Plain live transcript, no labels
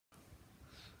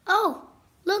Oh,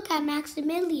 look at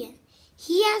Maximilian.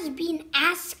 He has been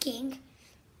asking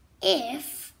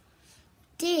if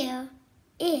there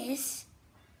is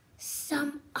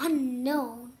some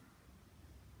unknown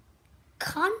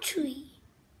country.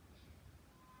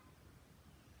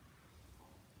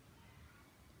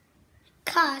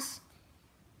 Cause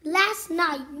last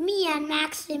night me and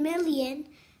Maximilian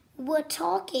were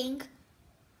talking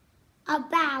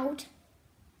about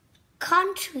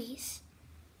countries,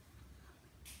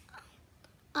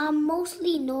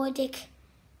 mostly Nordic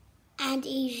and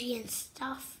Asian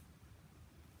stuff.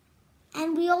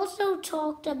 And we also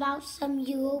talked about some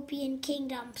European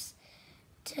kingdoms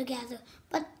together.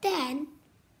 But then,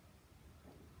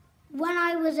 when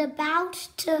I was about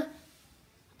to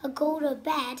go to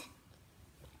bed,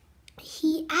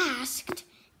 he asked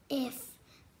if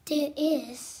there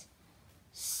is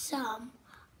some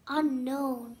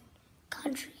unknown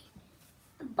country.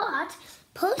 But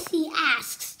Percy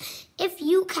asks if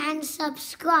you can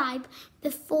subscribe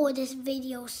before this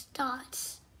video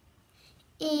starts.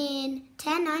 In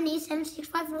 10, 9, 8, 7, 6,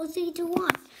 5, 4, 3, 2, 1.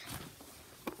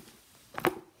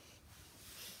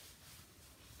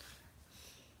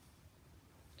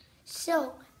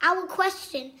 So, our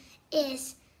question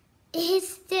is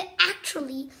there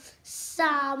actually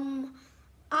some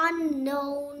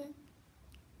unknown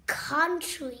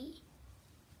country?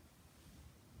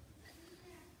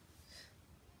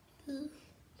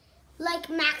 Like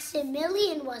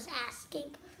Maximilian was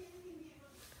asking.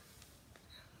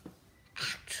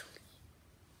 Actually,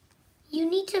 you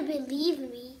need to believe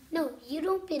me. No, you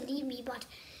don't believe me, but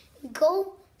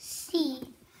go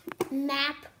see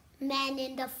Map Man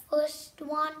in the first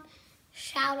one.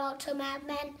 Shout out to Map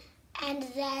Man. And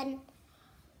then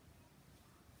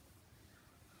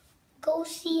go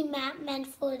see Map Man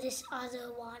for this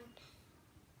other one.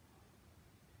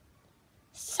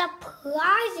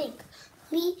 Surprisingly,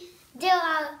 there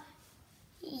are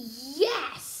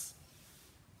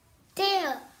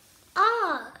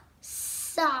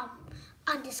some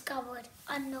undiscovered,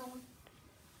 unknown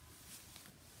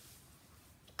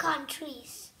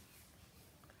countries.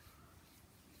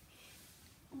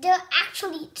 There are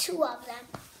actually 2 of them.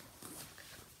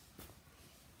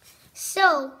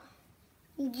 So,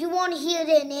 you want to hear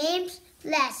their names?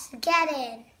 Let's get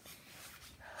in.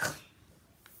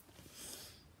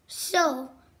 So,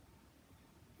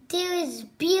 there is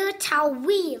Beer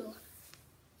Tawil.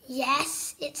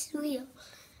 Yes, it's real.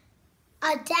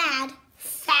 A dad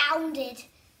founded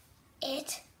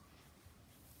it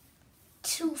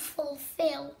to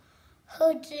fulfill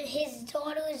his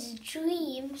daughter's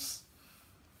dreams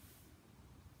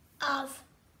of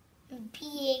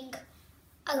being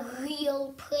a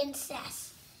real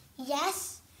princess.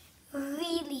 Yes,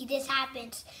 really, this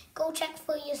happens. Go check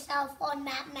for yourself on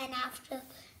Mapman after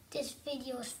this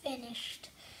video is finished.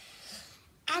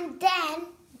 And then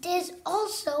there's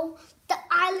also the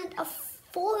island of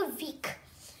Forvik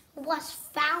was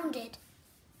founded.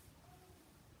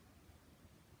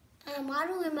 I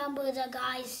don't remember the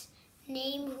guy's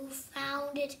name who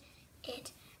founded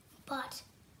it, but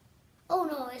oh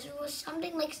no, it was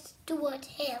something like Stuart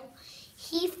Hill.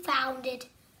 He founded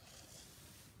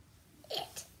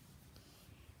it.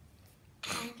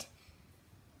 And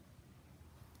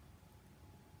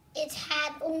it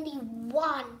had only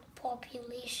 1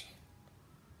 population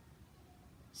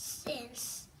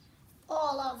since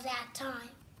all of that time.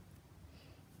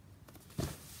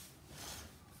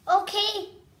 Okay,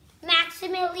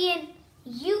 Maximilian,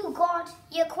 you got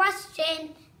your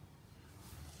question.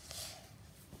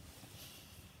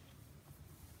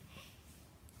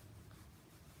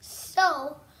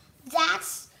 So,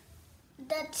 that's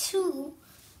the 2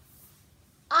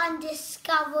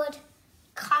 undiscovered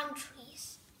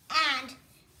countries. And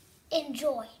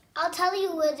enjoy. I'll tell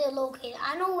you where they're located.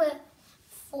 I know where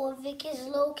Forvik is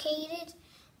located,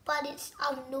 but it's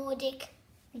a Nordic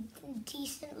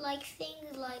decent like thing,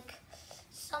 like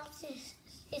something.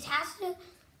 It has to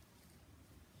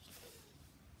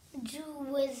do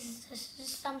with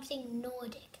something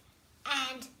Nordic,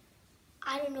 and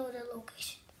I don't know the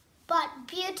location. But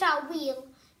Birta Wheel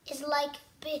is like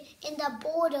in the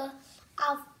border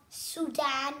of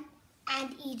Sudan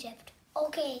and Egypt.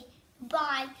 Okay,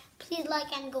 bye. Please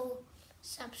like and go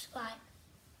subscribe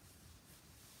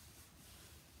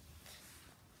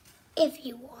if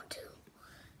you want to.